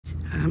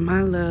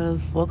My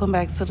loves, welcome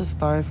back to the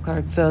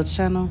Starscartel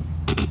channel.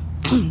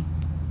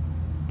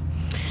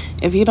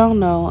 If you don't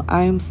know,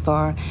 I am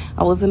Star.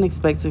 I wasn't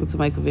expecting to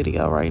make a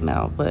video right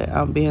now, but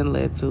I'm being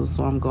led to,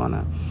 so I'm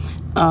gonna.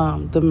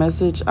 The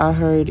message I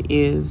heard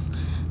is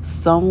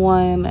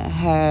someone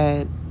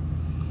had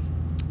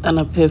an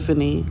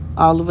epiphany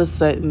all of a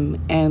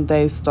sudden, and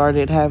they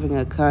started having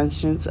a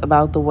conscience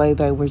about the way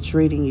they were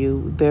treating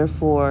you.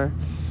 Therefore,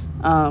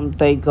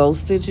 they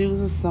ghosted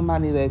you.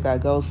 Somebody that got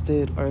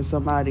ghosted, or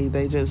somebody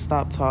they just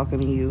stopped talking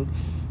to you.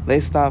 They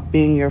stopped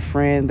being your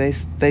friend.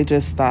 They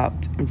just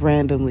stopped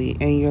randomly,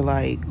 and you're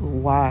like,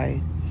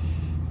 why?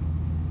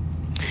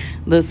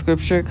 The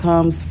scripture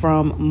comes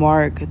from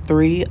Mark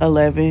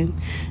 3:11,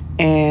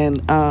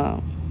 and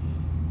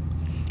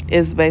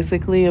it's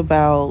basically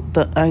about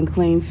the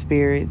unclean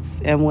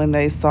spirits. And when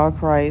they saw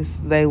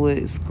Christ, they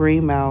would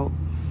scream out,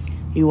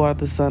 "You are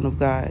the Son of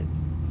God."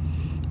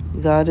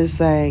 God is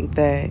saying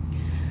that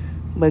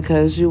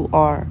because you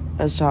are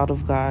a child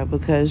of God,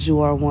 because you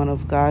are one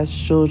of God's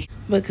children,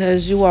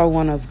 because you are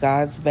one of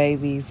God's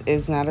babies,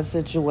 it's not a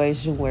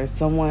situation where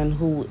someone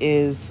who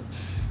is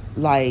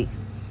like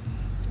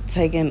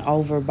taken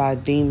over by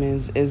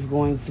demons is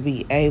going to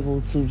be able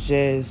to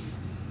just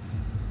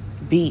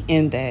be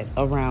in that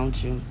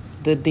around you.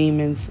 The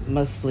demons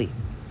must flee.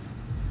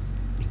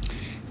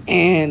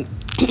 And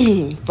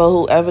for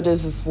whoever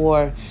this is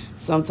for,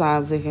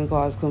 sometimes it can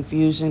cause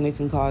confusion, it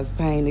can cause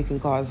pain, it can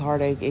cause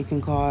heartache, it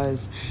can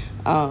cause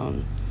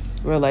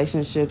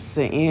relationships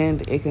to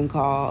end, it can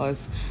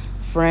cause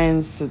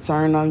friends to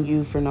turn on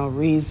you for no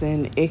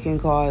reason, it can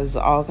cause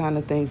all kind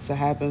of things to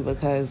happen,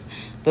 because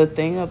the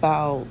thing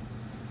about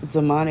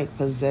demonic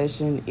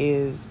possession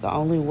is the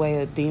only way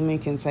a demon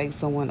can take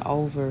someone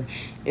over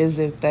is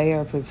if they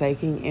are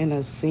partaking in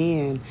a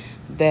sin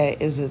that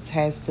is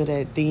attached to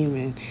that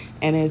demon.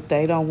 And if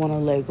they don't want to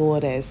let go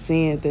of that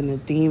sin, then the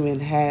demon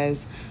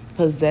has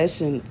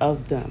possession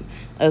of them,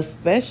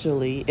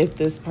 especially if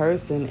this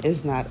person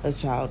is not a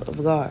child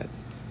of God.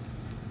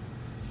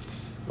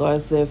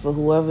 God said, for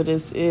whoever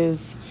this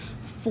is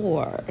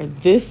for,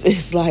 this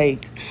is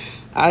like,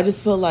 I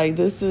just feel like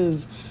this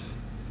is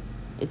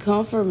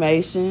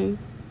confirmation,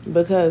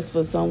 because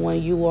for someone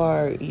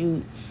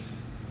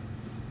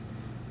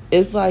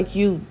it's like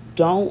you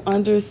don't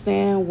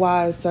understand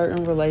why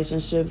certain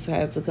relationships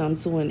had to come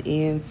to an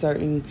end.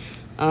 Certain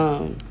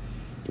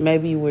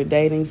maybe you were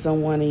dating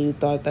someone and you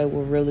thought they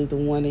were really the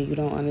one, and you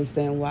don't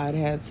understand why it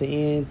had to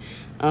end.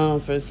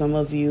 For some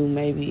of you,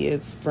 maybe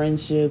it's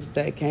friendships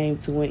that came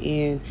to an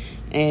end,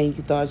 and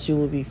you thought you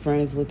would be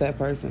friends with that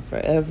person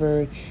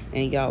forever,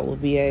 and y'all will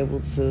be able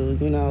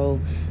to,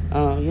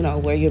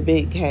 wear your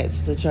big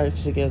hats to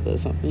church together or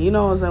something. You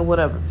know what I'm saying?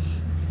 Whatever.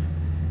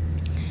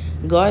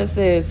 God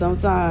says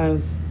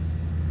sometimes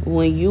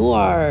when you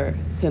are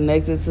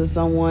connected to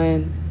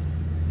someone,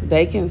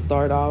 they can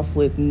start off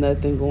with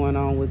nothing going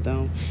on with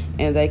them,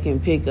 and they can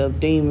pick up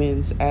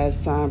demons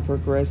as time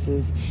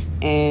progresses.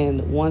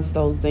 And once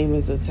those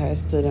demons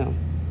attach to them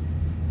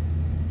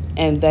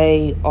and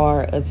they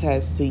are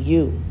attached to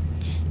you,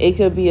 it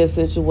could be a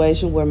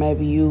situation where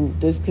maybe you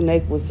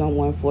disconnect with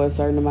someone for a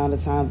certain amount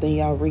of time, then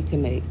y'all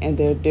reconnect and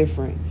they're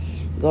different.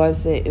 God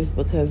said it's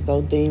because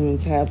those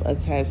demons have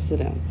attached to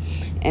them,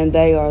 and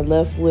they are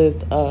left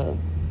with a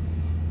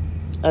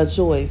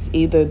choice.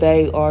 Either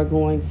they are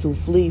going to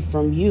flee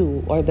from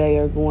you, or they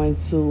are going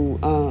to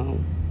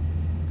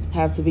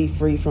have to be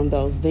free from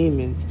those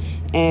demons.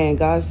 And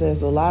God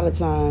says a lot of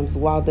times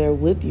while they're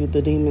with you,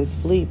 the demons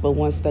flee, but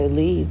once they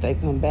leave, they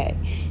come back.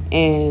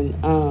 And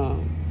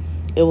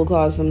it will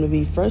cause them to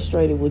be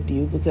frustrated with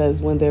you,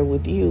 because when they're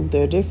with you,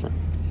 they're different.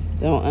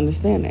 They don't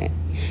understand that.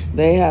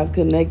 They have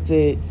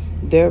connected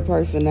their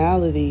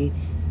personality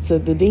to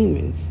the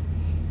demons.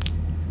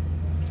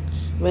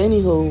 But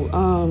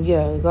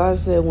anywho, God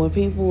said when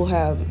people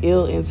have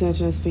ill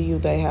intentions for you,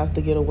 they have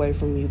to get away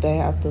from you. They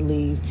have to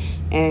leave.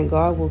 And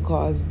God will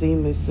cause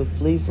demons to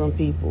flee from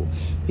people.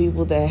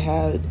 People that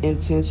have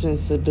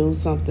intentions to do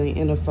something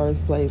in the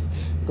first place,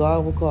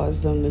 God will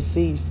cause them to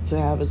cease, to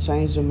have a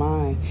change of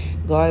mind.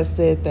 God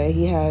said that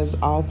He has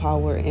all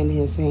power in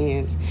His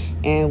hands.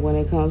 And when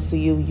it comes to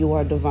you, you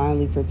are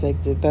divinely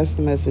protected. That's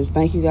the message.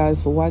 Thank you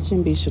guys for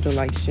watching. Be sure to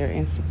like, share,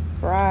 and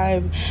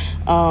subscribe.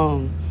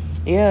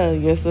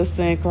 Your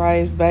sister in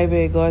Christ,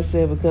 baby, God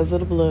said because of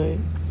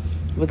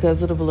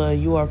the blood,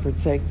 you are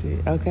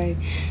protected, okay?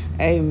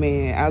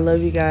 Amen. I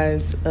love you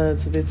guys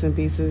to bits and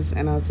pieces,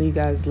 and I'll see you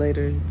guys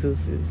later.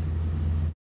 Deuces.